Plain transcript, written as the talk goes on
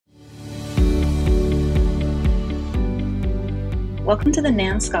Welcome to the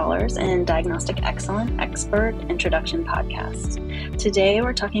NAN Scholars and Diagnostic Excellence Expert Introduction Podcast. Today,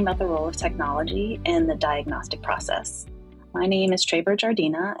 we're talking about the role of technology in the diagnostic process. My name is Traber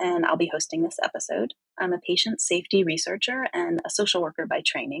Jardina, and I'll be hosting this episode. I'm a patient safety researcher and a social worker by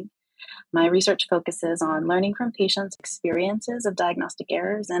training. My research focuses on learning from patients' experiences of diagnostic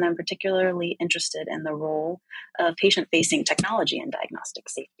errors, and I'm particularly interested in the role of patient-facing technology in diagnostic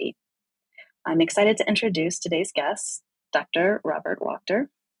safety. I'm excited to introduce today's guest, Dr. Robert Wachter.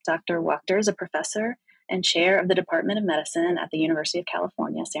 Dr. Wachter is a professor and chair of the Department of Medicine at the University of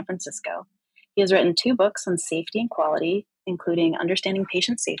California, San Francisco. He has written 2 books on safety and quality, including Understanding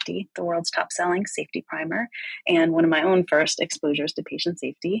Patient Safety, the world's top-selling safety primer, and one of my own first exposures to patient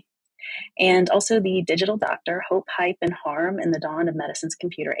safety, and also The Digital Doctor, Hope, Hype, and Harm in the Dawn of Medicine's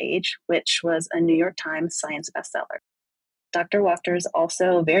Computer Age, which was a New York Times Science bestseller. Dr. Wachter is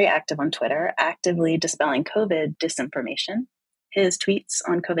also very active on Twitter, actively dispelling COVID disinformation. His tweets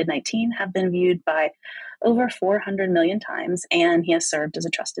on COVID-19 have been viewed by over 400 million times, and he has served as a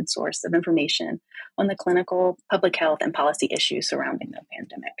trusted source of information on the clinical, public health, and policy issues surrounding the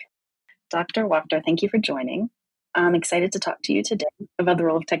pandemic. Dr. Wachter, thank you for joining. I'm excited to talk to you today about the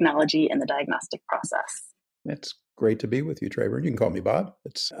role of technology in the diagnostic process. It's great to be with you, Trevor. You can call me Bob.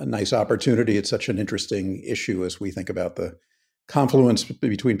 It's a nice opportunity. It's such an interesting issue as we think about the confluence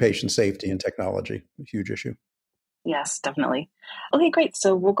between patient safety and technology. A huge issue. Yes, definitely. Okay, great.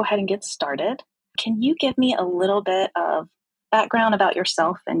 So we'll go ahead and get started. Can you give me a little bit of background about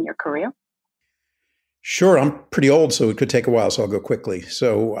yourself and your career? Sure. I'm pretty old, so it could take a while, so I'll go quickly.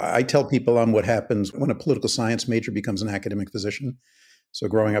 So I tell people I'm what happens when a political science major becomes an academic physician. So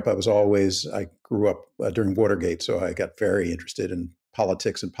growing up, I grew up during Watergate, so I got very interested in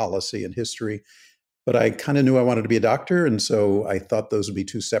politics and policy and history. But I kind of knew I wanted to be a doctor, and so I thought those would be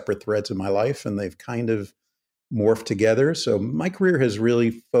 2 separate threads in my life, and they've kind of morphed together. So my career has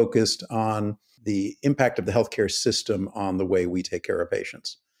really focused on the impact of the healthcare system on the way we take care of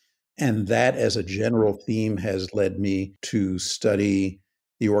patients. And that, as a general theme, has led me to study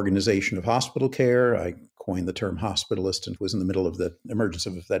the organization of hospital care. I coined the term hospitalist and was in the middle of the emergence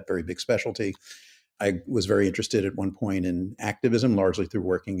of that very big specialty. I was very interested at one point in activism, largely through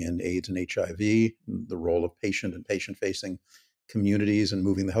working in AIDS and HIV, the role of patient and patient-facing communities and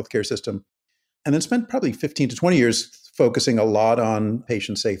moving the healthcare system. And then spent probably 15 to 20 years focusing a lot on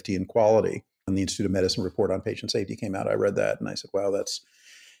patient safety and quality. When the Institute of Medicine report on patient safety came out, I read that and I said, wow, that's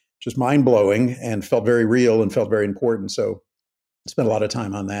just mind-blowing, and felt very real and felt very important. So I spent a lot of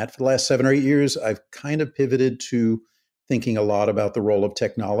time on that. For the last 7 or 8 years, I've kind of pivoted to thinking a lot about the role of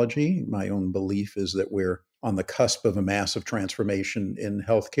technology. My own belief is that we're on the cusp of a massive transformation in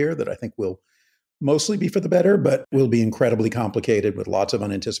healthcare that I think will mostly be for the better, but will be incredibly complicated with lots of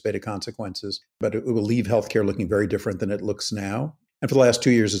unanticipated consequences. But it will leave healthcare looking very different than it looks now. And for the last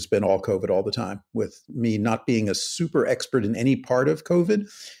 2 years, it's been all COVID all the time, with me not being a super expert in any part of COVID,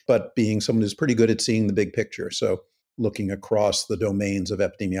 but being someone who's pretty good at seeing the big picture. So looking across the domains of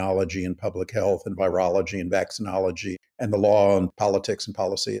epidemiology and public health and virology and vaccinology and the law and politics and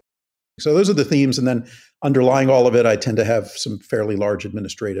policy. So those are the themes. And then underlying all of it, I tend to have some fairly large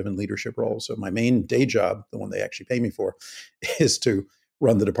administrative and leadership roles. So my main day job, the one they actually pay me for, is to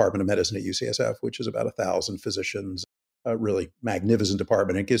run the Department of Medicine at UCSF, which is about 1,000 physicians, a really magnificent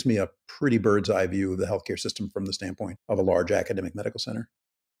department. It gives me a pretty bird's eye view of the healthcare system from the standpoint of a large academic medical center.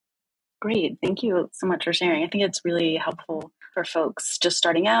 Great. Thank you so much for sharing. I think it's really helpful for folks just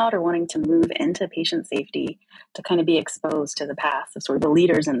starting out or wanting to move into patient safety to kind of be exposed to the path of sort of the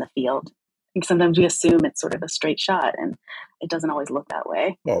leaders in the field. I think sometimes we assume it's sort of a straight shot, and it doesn't always look that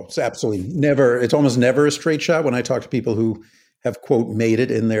way. Well, it's almost never a straight shot. When I talk to people who have, quote, made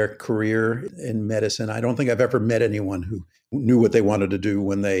it in their career in medicine, I don't think I've ever met anyone who knew what they wanted to do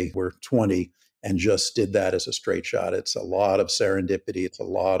when they were 20 and just did that as a straight shot. It's a lot of serendipity. It's a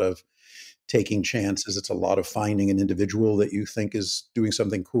lot of taking chances. It's a lot of finding an individual that you think is doing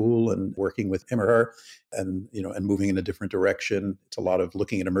something cool and working with him or her and moving in a different direction. It's a lot of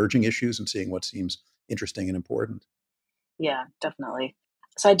looking at emerging issues and seeing what seems interesting and important. Yeah, definitely.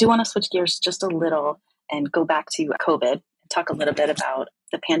 So I do want to switch gears just a little and go back to COVID and talk a little bit about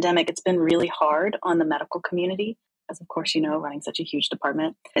the pandemic. It's been really hard on the medical community, as of course, running such a huge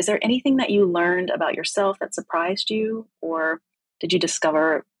department. Is there anything that you learned about yourself that surprised you, or did you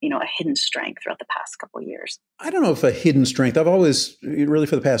discover, a hidden strength throughout the past couple of years? I don't know if a hidden strength. I've always, really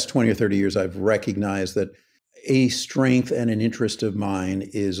for the past 20 or 30 years, I've recognized that a strength and an interest of mine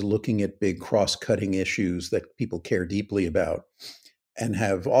is looking at big cross-cutting issues that people care deeply about and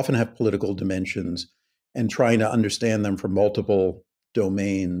often have political dimensions, and trying to understand them from multiple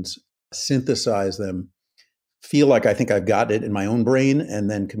domains, synthesize them, feel like I think I've got it in my own brain and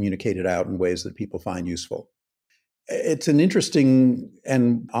then communicate it out in ways that people find useful. It's an interesting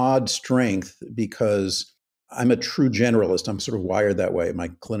and odd strength because I'm a true generalist. I'm sort of wired that way. My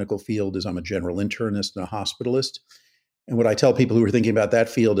clinical field is I'm a general internist and a hospitalist. And what I tell people who are thinking about that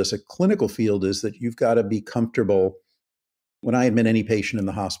field as a clinical field is that you've got to be comfortable. When I admit any patient in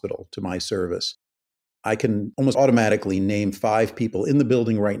the hospital to my service, I can almost automatically name 5 people in the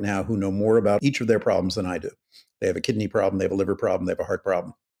building right now who know more about each of their problems than I do. They have a kidney problem, they have a liver problem, they have a heart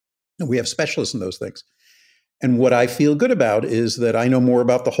problem. And we have specialists in those things. And what I feel good about is that I know more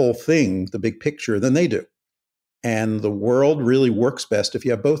about the whole thing, the big picture, than they do. And the world really works best if you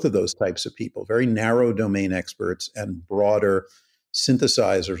have both of those types of people, very narrow domain experts and broader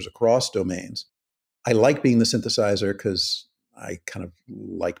synthesizers across domains. I like being the synthesizer because I kind of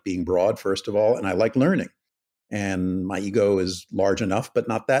like being broad, first of all, and I like learning. And my ego is large enough, but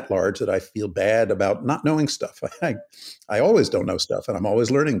not that large that I feel bad about not knowing stuff. I always don't know stuff, and I'm always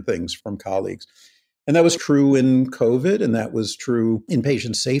learning things from colleagues. And that was true in COVID, and that was true in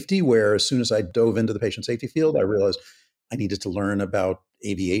patient safety, where as soon as I dove into the patient safety field, I realized I needed to learn about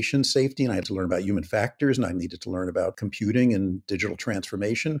aviation safety, and I had to learn about human factors, and I needed to learn about computing and digital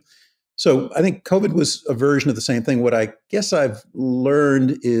transformation. So I think COVID was a version of the same thing. What I guess I've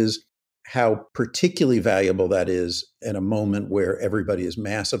learned is how particularly valuable that is in a moment where everybody is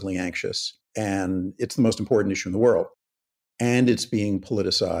massively anxious and it's the most important issue in the world. And it's being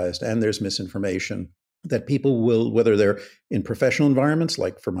politicized and there's misinformation that people will, whether they're in professional environments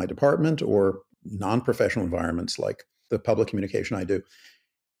like for my department or non-professional environments like the public communication I do,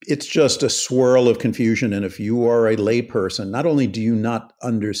 it's just a swirl of confusion. And if you are a layperson, not only do you not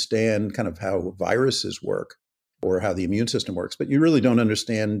understand kind of how viruses work or how the immune system works, but you really don't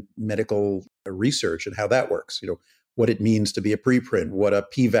understand medical research and how that works. What it means to be a preprint, what a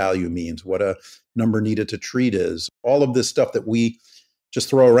p-value means, what a number needed to treat is. All of this stuff that we just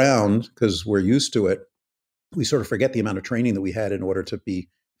throw around because we're used to it, we sort of forget the amount of training that we had in order to be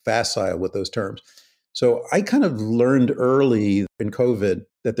facile with those terms. So I kind of learned early in COVID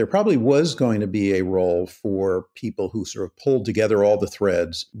that there probably was going to be a role for people who sort of pulled together all the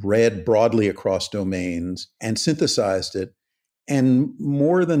threads, read broadly across domains, and synthesized it. And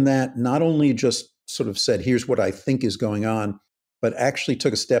more than that, not only just sort of said, here's what I think is going on, but actually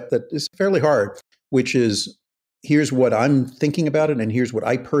took a step that is fairly hard, which is here's what I'm thinking about it, and here's what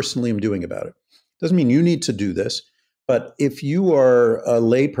I personally am doing about it. Doesn't mean you need to do this. But if you are a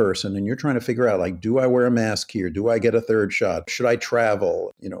layperson and you're trying to figure out, like, do I wear a mask here? Do I get a third shot? Should I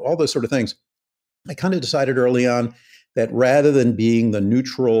travel? All those sort of things. I kind of decided early on that rather than being the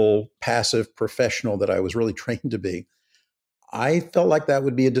neutral, passive professional that I was really trained to be, I felt like that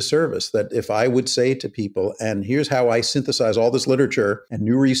would be a disservice. That if I would say to people, and here's how I synthesize all this literature and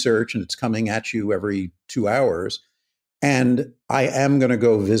new research, and it's coming at you every 2 hours, and I am going to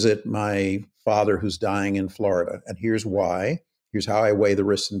go visit my father who's dying in Florida. And here's why. Here's how I weigh the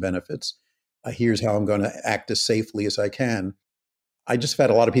risks and benefits. Here's how I'm going to act as safely as I can. I just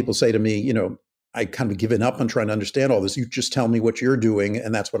had a lot of people say to me, I kind of given up on trying to understand all this. You just tell me what you're doing,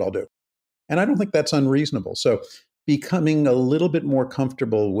 and that's what I'll do. And I don't think that's unreasonable. So becoming a little bit more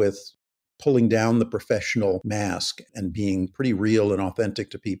comfortable with pulling down the professional mask and being pretty real and authentic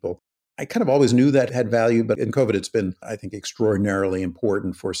to people. I kind of always knew that had value, but in COVID, it's been, I think, extraordinarily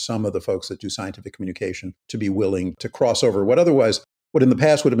important for some of the folks that do scientific communication to be willing to cross over what in the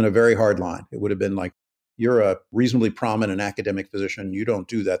past would have been a very hard line. It would have been like, you're a reasonably prominent academic physician. You don't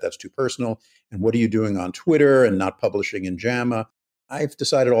do that. That's too personal. And what are you doing on Twitter and not publishing in JAMA? I've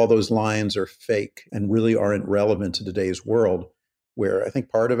decided all those lines are fake and really aren't relevant to today's world, where I think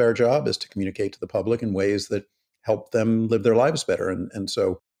part of our job is to communicate to the public in ways that help them live their lives better. And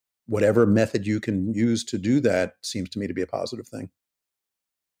so whatever method you can use to do that seems to me to be a positive thing.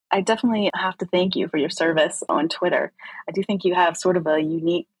 I definitely have to thank you for your service on Twitter. I do think you have sort of a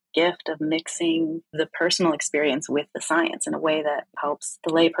unique gift of mixing the personal experience with the science in a way that helps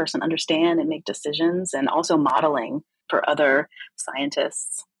the layperson understand and make decisions, and also modeling for other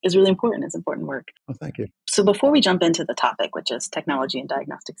scientists is really important. It's important work. Well, thank you. So before we jump into the topic, which is technology and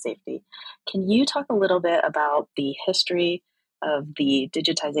diagnostic safety, can you talk a little bit about the history of the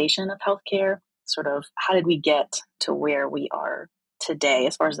digitization of healthcare? Sort of how did we get to where we are today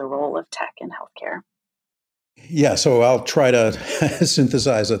as far as the role of tech in healthcare? Yeah, so I'll try to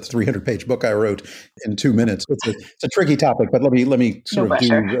synthesize a 300-page book I wrote in 2 minutes. It's a tricky topic, but let me sort of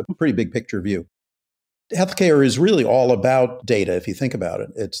do a pretty big picture view. Healthcare is really all about data, if you think about it.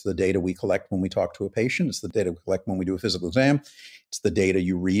 It's the data we collect when we talk to a patient. It's the data we collect when we do a physical exam. It's the data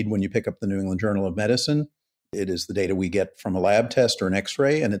you read when you pick up the New England Journal of Medicine. It is the data we get from a lab test or an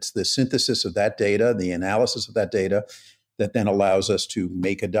x-ray, and it's the synthesis of that data, the analysis of that data, that then allows us to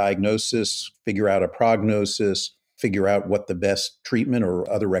make a diagnosis, figure out a prognosis, figure out what the best treatment or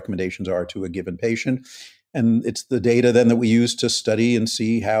other recommendations are to a given patient. And it's the data then that we use to study and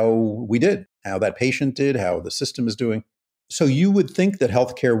see how we did, how that patient did, how the system is doing. So you would think that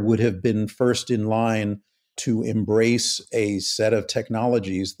healthcare would have been first in line to embrace a set of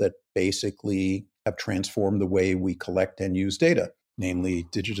technologies that basically have transformed the way we collect and use data, namely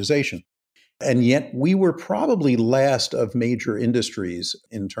digitization. And yet we were probably last of major industries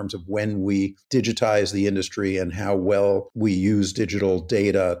in terms of when we digitize the industry and how well we use digital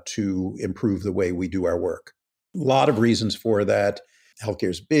data to improve the way we do our work. A lot of reasons for that. Healthcare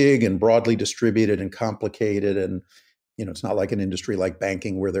is big and broadly distributed and complicated. And, it's not like an industry like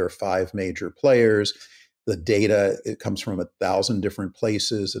banking where there are 5 major players. The data, it comes from 1,000 different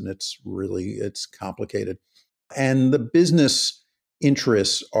places, and it's complicated. And the business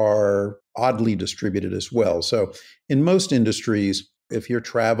interests are oddly distributed as well. So in most industries, if you're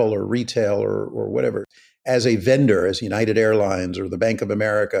travel or retail or whatever, as a vendor, as United Airlines or the Bank of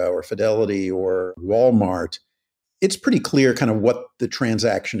America or Fidelity or Walmart, it's pretty clear kind of what the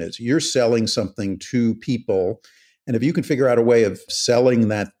transaction is. You're selling something to people. And if you can figure out a way of selling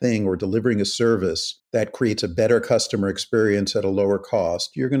that thing or delivering a service that creates a better customer experience at a lower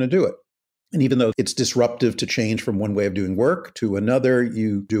cost, you're going to do it. And even though it's disruptive to change from one way of doing work to another,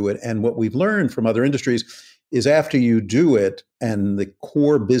 you do it. And what we've learned from other industries is after you do it and the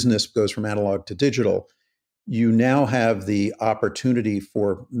core business goes from analog to digital, you now have the opportunity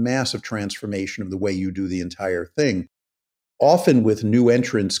for massive transformation of the way you do the entire thing, often with new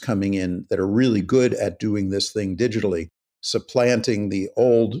entrants coming in that are really good at doing this thing digitally, supplanting the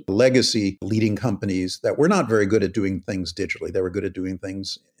old legacy leading companies that were not very good at doing things digitally. They were good at doing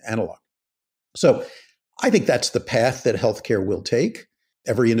things analog. So I think that's the path that healthcare will take.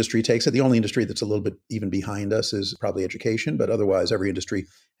 Every industry takes it. The only industry that's a little bit even behind us is probably education, but otherwise every industry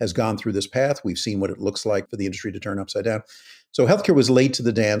has gone through this path. We've seen what it looks like for the industry to turn upside down. So healthcare was late to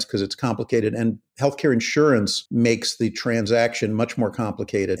the dance because it's complicated, and healthcare insurance makes the transaction much more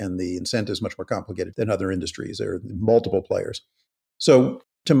complicated and the incentives much more complicated than other industries. There are multiple players. So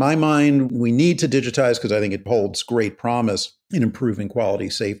to my mind, we need to digitize because I think it holds great promise in improving quality,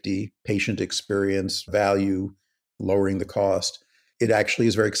 safety, patient experience, value, lowering the cost. It actually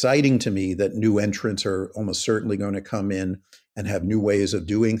is very exciting to me that new entrants are almost certainly going to come in and have new ways of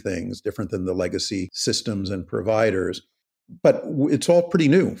doing things different than the legacy systems and providers. But it's all pretty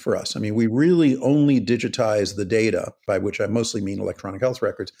new for us. I mean, we really only digitize the data, by which I mostly mean electronic health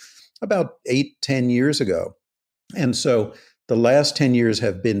records, about 8-10 years ago. And so the last 10 years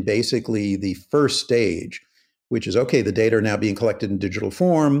have been basically the first stage, which is, okay, the data are now being collected in digital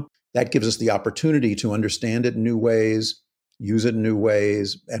form. That gives us the opportunity to understand it in new ways, use it in new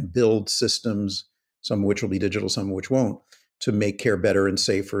ways, and build systems, some of which will be digital, some of which won't, to make care better and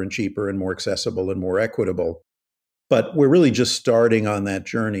safer and cheaper and more accessible and more equitable. But we're really just starting on that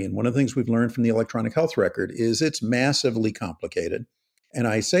journey. And one of the things we've learned from the electronic health record is it's massively complicated. And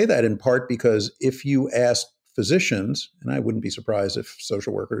I say that in part because if you ask physicians, and I wouldn't be surprised if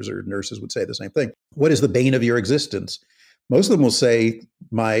social workers or nurses would say the same thing, what is the bane of your existence? Most of them will say,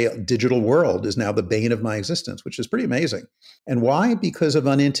 my digital world is now the bane of my existence, which is pretty amazing. And why? Because of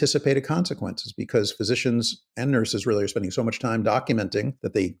unanticipated consequences, because physicians and nurses really are spending so much time documenting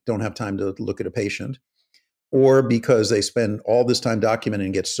that they don't have time to look at a patient, or because they spend all this time documenting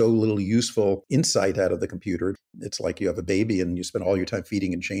and get so little useful insight out of the computer. It's like you have a baby and you spend all your time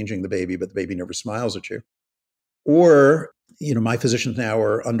feeding and changing the baby, but the baby never smiles at you. Or, my physicians now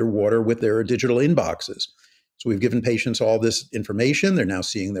are underwater with their digital inboxes. So we've given patients all this information. They're now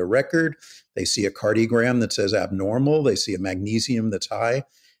seeing their record. They see a cardiogram that says abnormal. They see a magnesium that's high.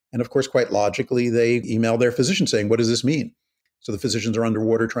 And of course, quite logically, they email their physician saying, what does this mean? So the physicians are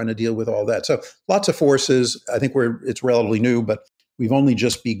underwater trying to deal with all that. So lots of forces. I think it's relatively new, but we've only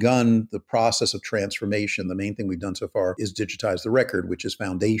just begun the process of transformation. The main thing we've done so far is digitize the record, which is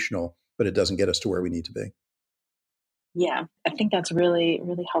foundational, but it doesn't get us to where we need to be. Yeah, I think that's really,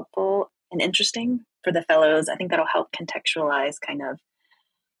 really helpful and interesting for the fellows. I think that'll help contextualize kind of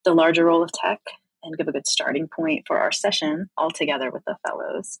the larger role of tech and give a good starting point for our session all together with the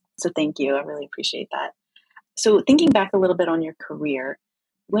fellows. So thank you. I really appreciate that. So thinking back a little bit on your career,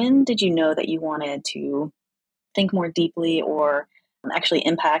 when did you know that you wanted to think more deeply or actually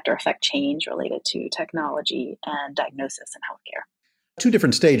impact or affect change related to technology and diagnosis in healthcare? Two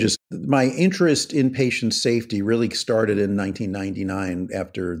different stages. My interest in patient safety really started in 1999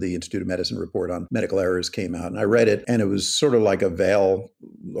 after the Institute of Medicine report on medical errors came out. And I read it, and it was sort of like a veil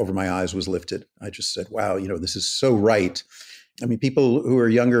over my eyes was lifted. I just said, wow, this is so right. I mean, people who are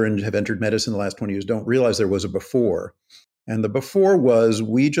younger and have entered medicine in the last 20 years don't realize there was a before. And the before was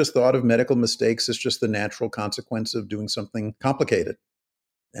we just thought of medical mistakes as just the natural consequence of doing something complicated.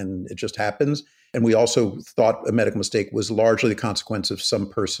 And it just happens. And we also thought a medical mistake was largely the consequence of some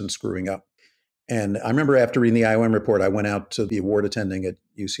person screwing up. And I remember after reading the IOM report, I went out to the award attending at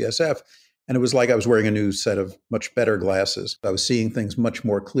UCSF, and it was like I was wearing a new set of much better glasses. I was seeing things much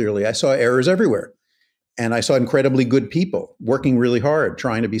more clearly. I saw errors everywhere. And I saw incredibly good people working really hard,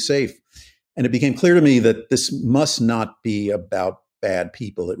 trying to be safe. And it became clear to me that this must not be about bad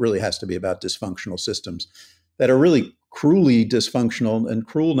people. It really has to be about dysfunctional systems that are really cruelly dysfunctional and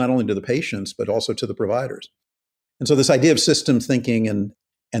cruel not only to the patients, but also to the providers. And so this idea of systems thinking and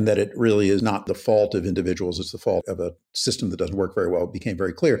that it really is not the fault of individuals, it's the fault of a system that doesn't work very well, became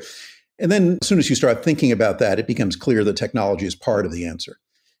very clear. And then as soon as you start thinking about that, it becomes clear that technology is part of the answer.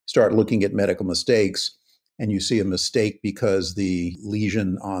 Start looking at medical mistakes, and you see a mistake because the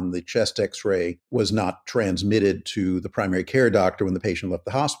lesion on the chest x-ray was not transmitted to the primary care doctor when the patient left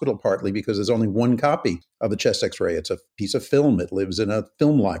the hospital, partly because there's only one copy of the chest x-ray. It's a piece of film. It lives in a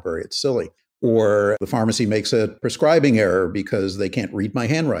film library. It's silly. Or the pharmacy makes a prescribing error because they can't read my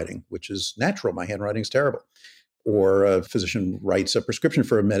handwriting, which is natural. My handwriting is terrible. Or a physician writes a prescription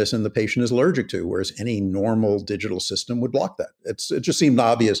for a medicine the patient is allergic to, whereas any normal digital system would block that. It just seemed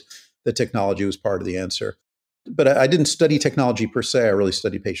obvious that technology was part of the answer. But I didn't study technology per se. I really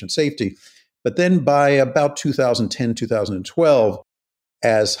studied patient safety. But then by about 2010, 2012,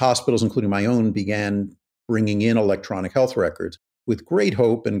 as hospitals, including my own, began bringing in electronic health records with great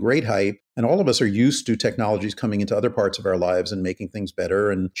hope and great hype, and all of us are used to technologies coming into other parts of our lives and making things better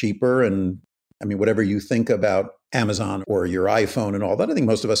and cheaper. And I mean, whatever you think about Amazon or your iPhone and all that, I think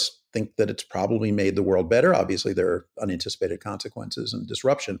most of us think that it's probably made the world better. Obviously, there are unanticipated consequences and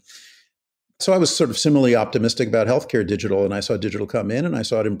disruption. So I was sort of similarly optimistic about healthcare digital, and I saw digital come in and I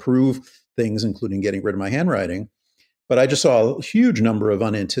saw it improve things, including getting rid of my handwriting. But I just saw a huge number of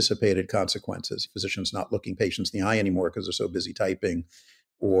unanticipated consequences. Physicians not looking patients in the eye anymore because they're so busy typing,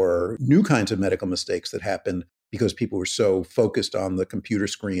 or new kinds of medical mistakes that happened because people were so focused on the computer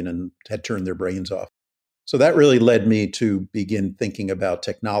screen and had turned their brains off. So that really led me to begin thinking about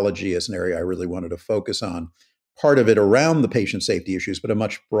technology as an area I really wanted to focus on. Part of it around the patient safety issues, but a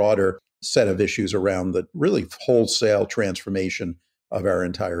much broader set of issues around the really wholesale transformation of our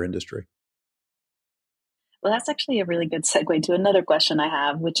entire industry. Well, that's actually a really good segue to another question I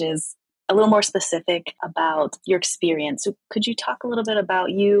have, which is a little more specific about your experience. So could you talk a little bit about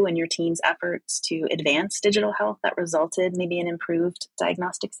you and your team's efforts to advance digital health that resulted maybe in improved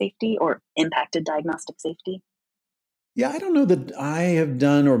diagnostic safety or impacted diagnostic safety? Yeah, I don't know that I have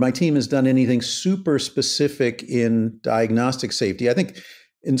done or my team has done anything super specific in diagnostic safety. I think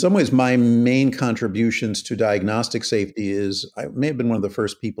in some ways my main contributions to diagnostic safety is I may have been one of the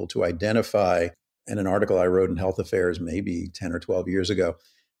first people to identify in an article I wrote in Health Affairs maybe 10 or 12 years ago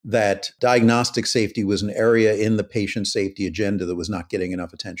that diagnostic safety was an area in the patient safety agenda that was not getting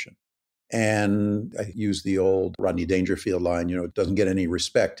enough attention. And I use the old Rodney Dangerfield line, it doesn't get any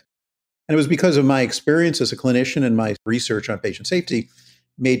respect. And it was because of my experience as a clinician and my research on patient safety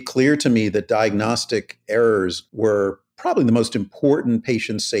made clear to me that diagnostic errors were probably the most important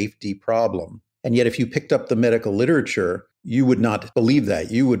patient safety problem. And yet, if you picked up the medical literature, you would not believe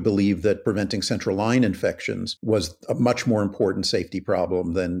that. You would believe that preventing central line infections was a much more important safety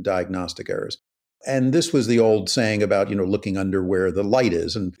problem than diagnostic errors. And this was the old saying about, looking under where the light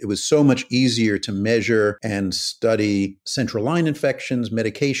is. And it was so much easier to measure and study central line infections,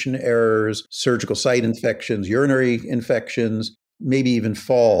 medication errors, surgical site infections, urinary infections, maybe even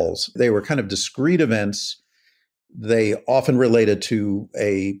falls. They were kind of discrete events. They often related to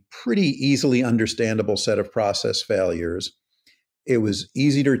a pretty easily understandable set of process failures. It was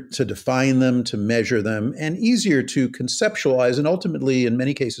easier to define them, to measure them, and easier to conceptualize and ultimately, in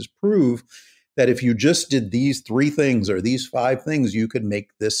many cases, prove that if you just did these 3 things or these 5 things, you could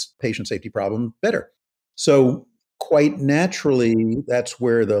make this patient safety problem better. So quite naturally, that's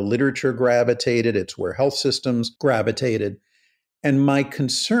where the literature gravitated. It's where health systems gravitated. And my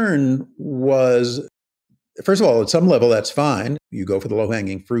concern was, first of all, at some level, that's fine. You go for the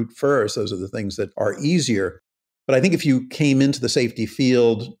low-hanging fruit first. Those are the things that are easier. But I think if you came into the safety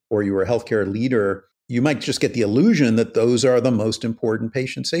field or you were a healthcare leader, you might just get the illusion that those are the most important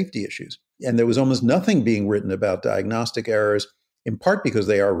patient safety issues. And there was almost nothing being written about diagnostic errors, in part because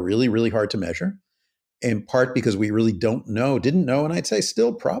they are really, really hard to measure. in part because we really didn't know, and I'd say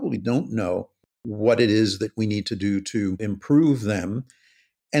still probably don't know what it is that we need to do to improve them.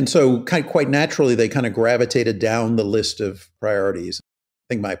 And so quite naturally, they kind of gravitated down the list of priorities.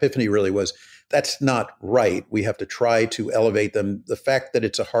 I think my epiphany really was that's not right. We have to try to elevate them. The fact that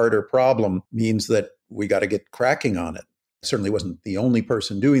it's a harder problem means that we got to get cracking on it. Certainly wasn't the only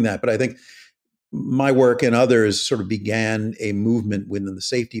person doing that, but I think my work and others sort of began a movement within the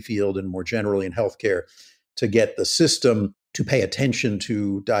safety field and more generally in healthcare to get the system to pay attention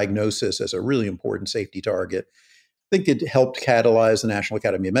to diagnosis as a really important safety target. I think it helped catalyze the National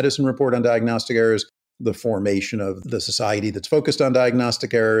Academy of Medicine report on diagnostic errors, the formation of the society that's focused on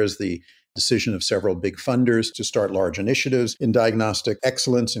diagnostic errors, the decision of several big funders to start large initiatives in diagnostic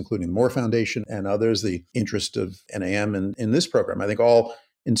excellence, including the Moore Foundation and others, the interest of NAM in this program. I think all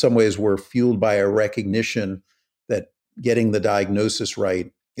in some ways were fueled by a recognition that getting the diagnosis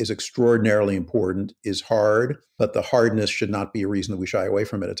right is extraordinarily important, is hard, but the hardness should not be a reason that we shy away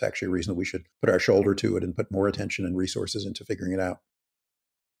from it. It's actually a reason that we should put our shoulder to it and put more attention and resources into figuring it out.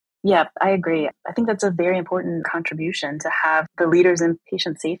 Yeah, I agree. I think that's a very important contribution to have the leaders in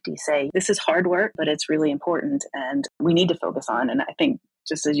patient safety say, this is hard work, but it's really important and we need to focus on. And I think,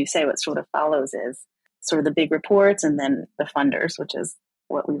 just as you say, what sort of follows is sort of the big reports and then the funders, which is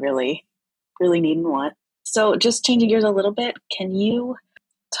what we really, really need and want. So just changing gears a little bit, can you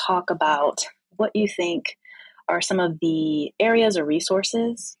talk about what you think are some of the areas or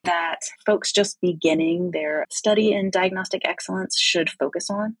resources that folks just beginning their study in diagnostic excellence should focus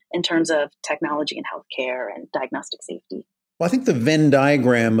on in terms of technology in healthcare and diagnostic safety? Well, I think the Venn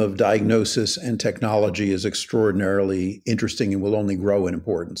diagram of diagnosis and technology is extraordinarily interesting and will only grow in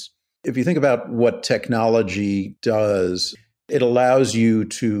importance. If you think about what technology does, it allows you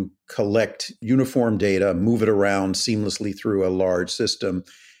to collect uniform data, move it around seamlessly through a large system,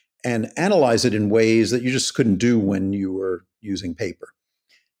 and analyze it in ways that you just couldn't do when you were using paper.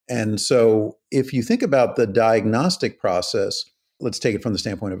 And so if you think about the diagnostic process, let's take it from the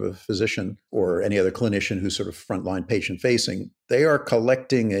standpoint of a physician or any other clinician who's sort of frontline patient facing, they are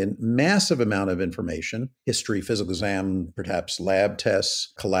collecting a massive amount of information, history, physical exam, perhaps lab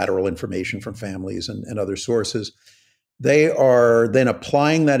tests, collateral information from families and other sources. They are then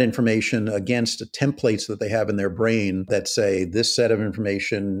applying that information against templates that they have in their brain that say this set of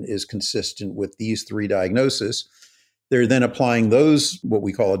information is consistent with these three diagnoses. They're then applying those, what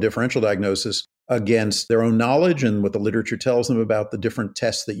we call a differential diagnosis, against their own knowledge and what the literature tells them about the different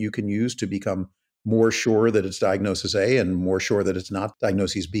tests that you can use to become more sure that it's diagnosis A and more sure that it's not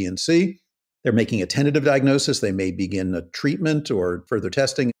diagnoses B and C. They're making a tentative diagnosis. They may begin a treatment or further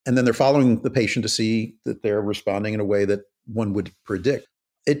testing, and then they're following the patient to see that they're responding in a way that one would predict.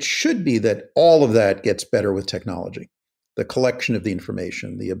 It should be that all of that gets better with technology. The collection of the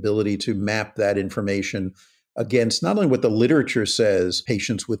information, the ability to map that information against not only what the literature says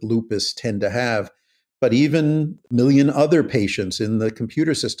patients with lupus tend to have, but even a million other patients in the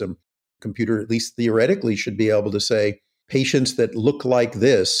computer system. Computer, at least theoretically, should be able to say, patients that look like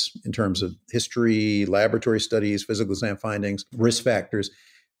this in terms of history, laboratory studies, physical exam findings, risk factors,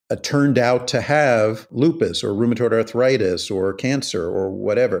 turned out to have lupus or rheumatoid arthritis or cancer or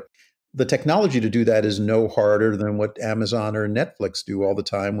whatever. The technology to do that is no harder than what Amazon or Netflix do all the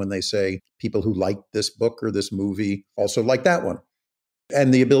time when they say people who like this book or this movie also like that one.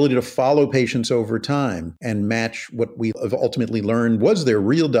 And the ability to follow patients over time and match what we have ultimately learned was their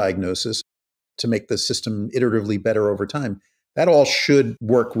real diagnosis to make the system iteratively better over time. That all should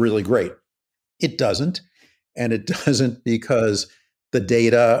work really great. It doesn't. And it doesn't because the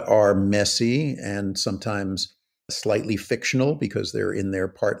data are messy and sometimes slightly fictional because they're in there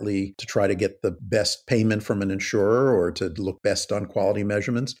partly to try to get the best payment from an insurer or to look best on quality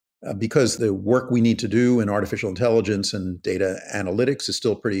measurements. Because the work we need to do in artificial intelligence and data analytics is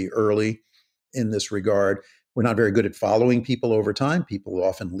still pretty early in this regard. We're not very good at following people over time. People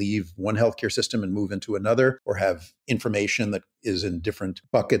often leave one healthcare system and move into another or have information that is in different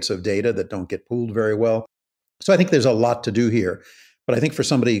buckets of data that don't get pooled very well. So I think there's a lot to do here. But I think for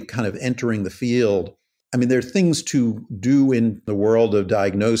somebody kind of entering the field, I mean, there are things to do in the world of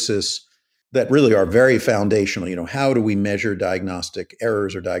diagnosis that really are very foundational. You know, how do we measure diagnostic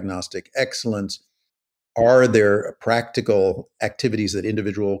errors or diagnostic excellence? Are there practical activities that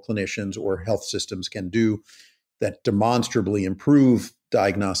individual clinicians or health systems can do that demonstrably improve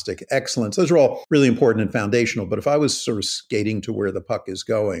diagnostic excellence? Those are all really important and foundational. But if I was sort of skating to where the puck is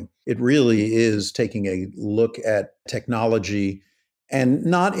going, it really is taking a look at technology and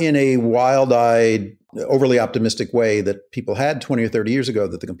not in a wild-eyed, overly optimistic way that people had 20 or 30 years ago,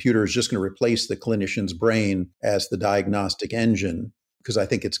 that the computer is just going to replace the clinician's brain as the diagnostic engine, because I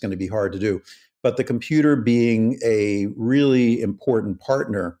think it's going to be hard to do. but the computer being a really important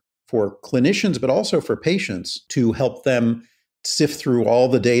partner for clinicians, but also for patients to help them sift through all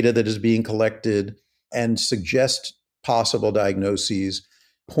the data that is being collected and suggest possible diagnoses.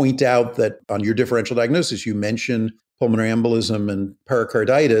 Point out that on your differential diagnosis, you mentioned pulmonary embolism and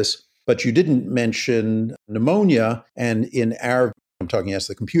pericarditis, but you didn't mention pneumonia. And in our, I'm talking as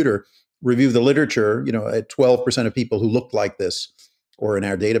the computer, review the literature, at 12% of people who looked like this, or in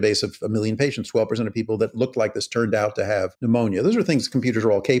our database of 1 million patients, 12% of people that looked like this turned out to have pneumonia. Those are things computers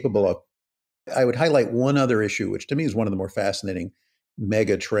are all capable of. I would highlight one other issue, which to me is one of the more fascinating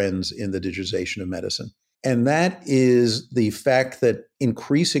mega trends in the digitization of medicine. And that is the fact that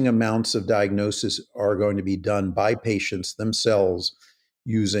increasing amounts of diagnosis are going to be done by patients themselves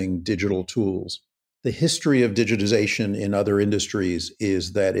using digital tools. The history of digitization in other industries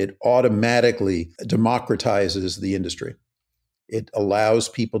is that it automatically democratizes the industry. It allows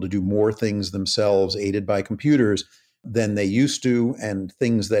people to do more things themselves, aided by computers, than they used to, and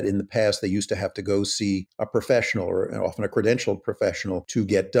things that in the past they used to have to go see a professional, or often a credentialed professional, to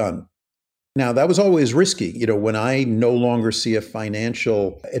get done. Now, that was always risky. When I no longer see a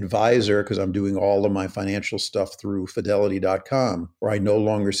financial advisor because I'm doing all of my financial stuff through fidelity.com, or I no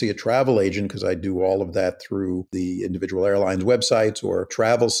longer see a travel agent because I do all of that through the individual airlines' websites or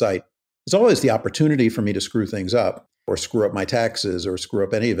travel site, there's always the opportunity for me to screw things up or screw up my taxes or screw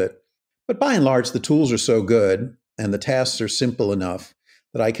up any of it. But by and large, the tools are so good and the tasks are simple enough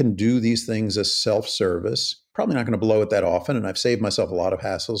that I can do these things as self-service. Probably not going to blow it that often, and I've saved myself a lot of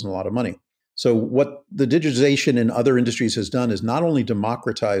hassles and a lot of money. So what the digitization in other industries has done is not only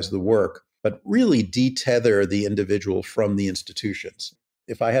democratize the work, but really detether the individual from the institutions.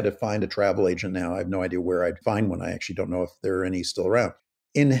 If I had to find a travel agent now, I have no idea where I'd find one. I actually don't know if there are any still around.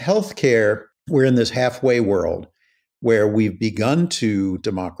 In healthcare, we're in this halfway world where we've begun to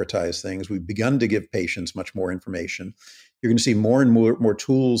democratize things. We've begun to give patients much more information. You're going to see more and more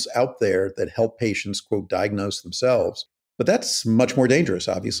tools out there that help patients, quote, diagnose themselves. But that's much more dangerous,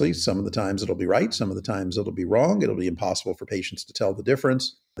 obviously. Some of the times it'll be right. Some of the times it'll be wrong. It'll be impossible for patients to tell the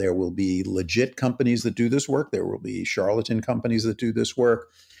difference. There will be legit companies that do this work. There will be charlatan companies that do this work.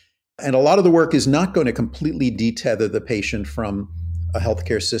 And a lot of the work is not going to completely detether the patient from a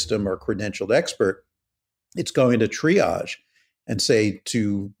healthcare system or credentialed expert. It's going to triage and say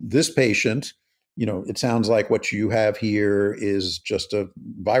to this patient, it sounds like what you have here is just a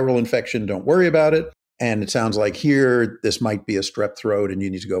viral infection. Don't worry about it. And it sounds like here, this might be a strep throat and you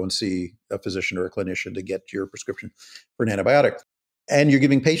need to go and see a physician or a clinician to get your prescription for an antibiotic. And you're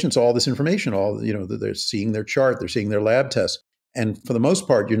giving patients all this information, they're seeing their chart, they're seeing their lab tests. And for the most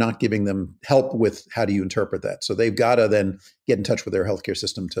part, you're not giving them help with how do you interpret that. So they've got to then get in touch with their healthcare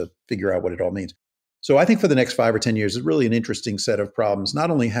system to figure out what it all means. So I think for the next 5 or 10 years, it's really an interesting set of problems. Not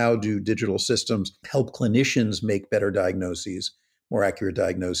only how do digital systems help clinicians make better diagnoses, more accurate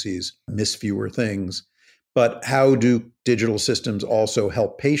diagnoses, miss fewer things, but how do digital systems also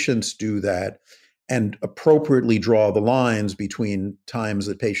help patients do that and appropriately draw the lines between times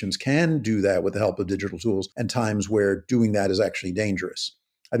that patients can do that with the help of digital tools and times where doing that is actually dangerous.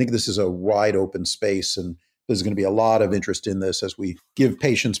 I think this is a wide open space, and there's going to be a lot of interest in this as we give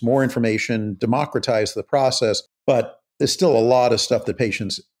patients more information, democratize the process, but there's still a lot of stuff that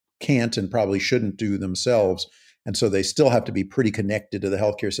patients can't and probably shouldn't do themselves. And so they still have to be pretty connected to the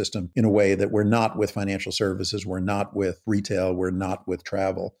healthcare system in a way that we're not with financial services, we're not with retail, we're not with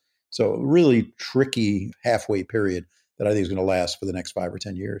travel. So a really tricky halfway period that I think is going to last for the next 5 or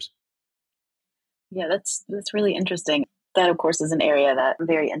 10 years. Yeah, that's really interesting. That, of course, is an area that I'm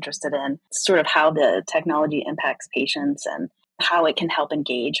very interested in, sort of how the technology impacts patients and how it can help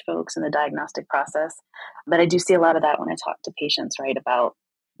engage folks in the diagnostic process. But I do see a lot of that when I talk to patients, right, about,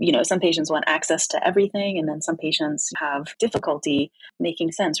 some patients want access to everything, and then some patients have difficulty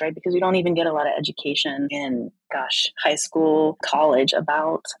making sense, right? Because we don't even get a lot of education in, high school, college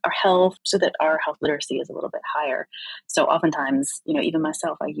about our health, so that our health literacy is a little bit higher. So oftentimes, even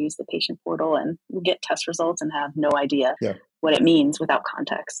myself, I use the patient portal and we'll get test results and have no idea what it means without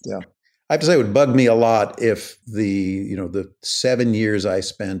context. Yeah. I have to say it would bug me a lot if the 7 years I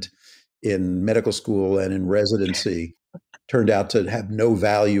spent in medical school and in residency turned out to have no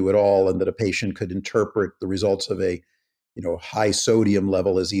value at all, and that a patient could interpret the results of a high sodium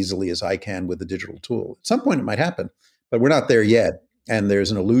level as easily as I can with a digital tool. At some point it might happen, but we're not there yet. And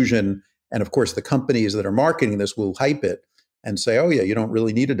there's an illusion. And of course, the companies that are marketing this will hype it and say, oh yeah, you don't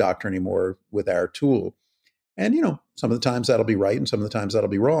really need a doctor anymore with our tool. And some of the times that'll be right and some of the times that'll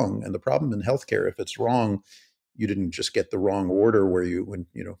be wrong. And the problem in healthcare, if it's wrong, you didn't just get the wrong order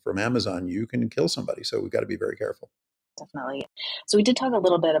from Amazon, you can kill somebody. So we've got to be very careful. Definitely. So we did talk a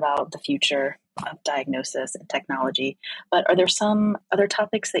little bit about the future of diagnosis and technology, but are there some other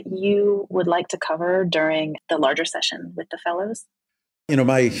topics that you would like to cover during the larger session with the fellows?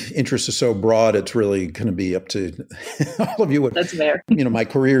 My interest is so broad, it's really going to be up to all of you. That's fair. My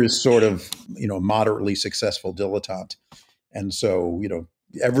career is sort of, moderately successful dilettante. And so,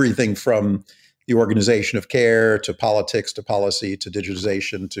 everything from the organization of care to politics to policy to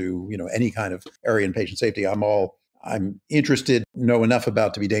digitization to, any kind of area in patient safety. I'm interested, know enough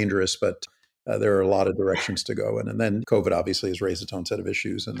about to be dangerous, but there are a lot of directions to go in. And then COVID obviously has raised its own set of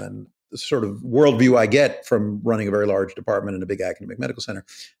issues. And then the sort of worldview I get from running a very large department in a big academic medical center,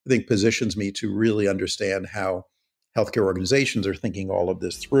 I think positions me to really understand how healthcare organizations are thinking all of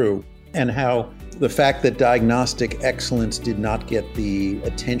this through, and how the fact that diagnostic excellence did not get the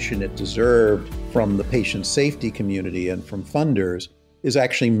attention it deserved from the patient safety community and from funders is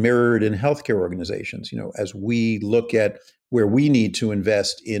actually mirrored in healthcare organizations. As we look at where we need to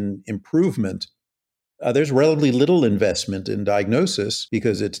invest in improvement, there's relatively little investment in diagnosis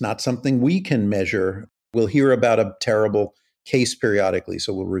because it's not something we can measure. We'll hear about a terrible case periodically,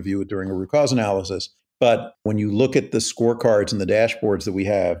 so we'll review it during a root cause analysis. But when you look at the scorecards and the dashboards that we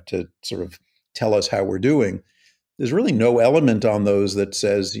have to sort of tell us how we're doing, there's really no element on those that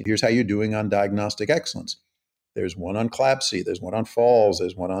says, here's how you're doing on diagnostic excellence. There's one on CLABSI, there's one on falls,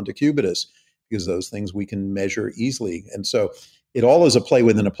 there's one on decubitus, because those things we can measure easily. And so it all is a play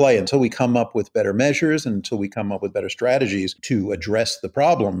within a play until we come up with better measures and until we come up with better strategies to address the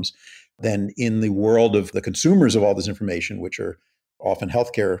problems. Then in the world of the consumers of all this information, which are often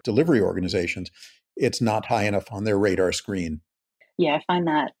healthcare delivery organizations, it's not high enough on their radar screen. Yeah, I find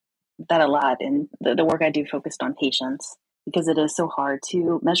that a lot in the work I do focused on patients because it is so hard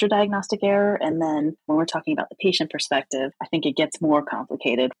to measure diagnostic error. And then when we're talking about the patient perspective, I think it gets more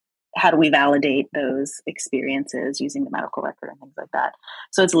complicated. How do we validate those experiences using the medical record and things like that?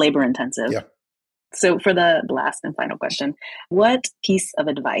 So it's labor intensive. Yeah. So for the last and final question, what piece of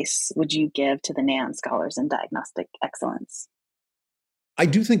advice would you give to the NAN scholars in diagnostic excellence? I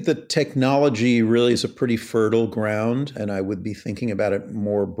do think that technology really is a pretty fertile ground, and I would be thinking about it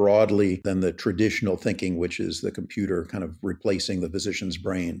more broadly than the traditional thinking, which is the computer kind of replacing the physician's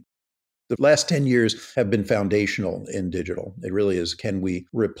brain. The last 10 years have been foundational in digital. It really is, can we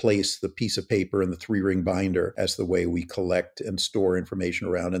replace the piece of paper and the three-ring binder as the way we collect and store information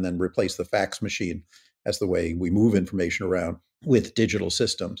around, and then replace the fax machine as the way we move information around with digital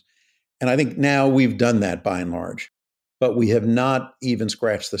systems. And I think now we've done that by and large. But we have not even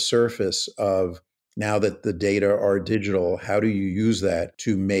scratched the surface of, now that the data are digital, how do you use that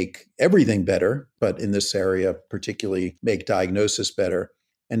to make everything better, but in this area, particularly make diagnosis better?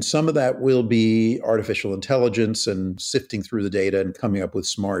 And some of that will be artificial intelligence and sifting through the data and coming up with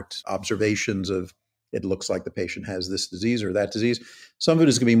smart observations of, it looks like the patient has this disease or that disease. Some of it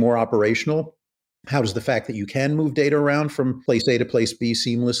is going to be more operational. How does the fact that you can move data around from place A to place B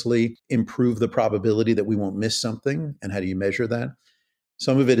seamlessly improve the probability that we won't miss something? And how do you measure that?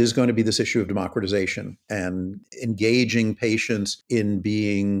 Some of it is going to be this issue of democratization and engaging patients in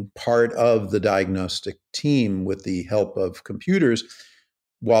being part of the diagnostic team with the help of computers,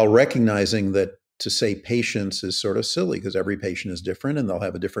 while recognizing that to say patients is sort of silly because every patient is different and they'll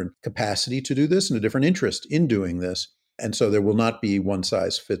have a different capacity to do this and a different interest in doing this. And so there will not be one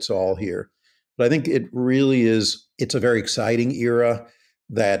size fits all here. But I think it really is, it's a very exciting era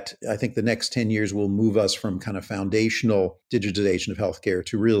that I think the next 10 years will move us from kind of foundational digitization of healthcare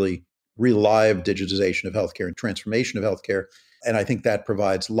to really real live digitization of healthcare and transformation of healthcare. And I think that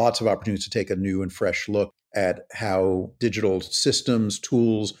provides lots of opportunities to take a new and fresh look at how digital systems,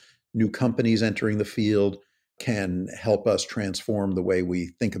 tools, new companies entering the field can help us transform the way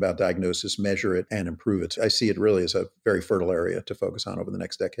we think about diagnosis, measure it, and improve it. I see it really as a very fertile area to focus on over the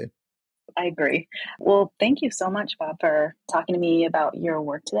next decade. I agree. Well, thank you so much, Bob, for talking to me about your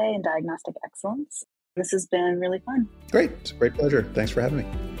work today in diagnostic excellence. This has been really fun. Great. It's a great pleasure. Thanks for having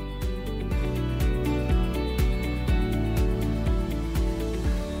me.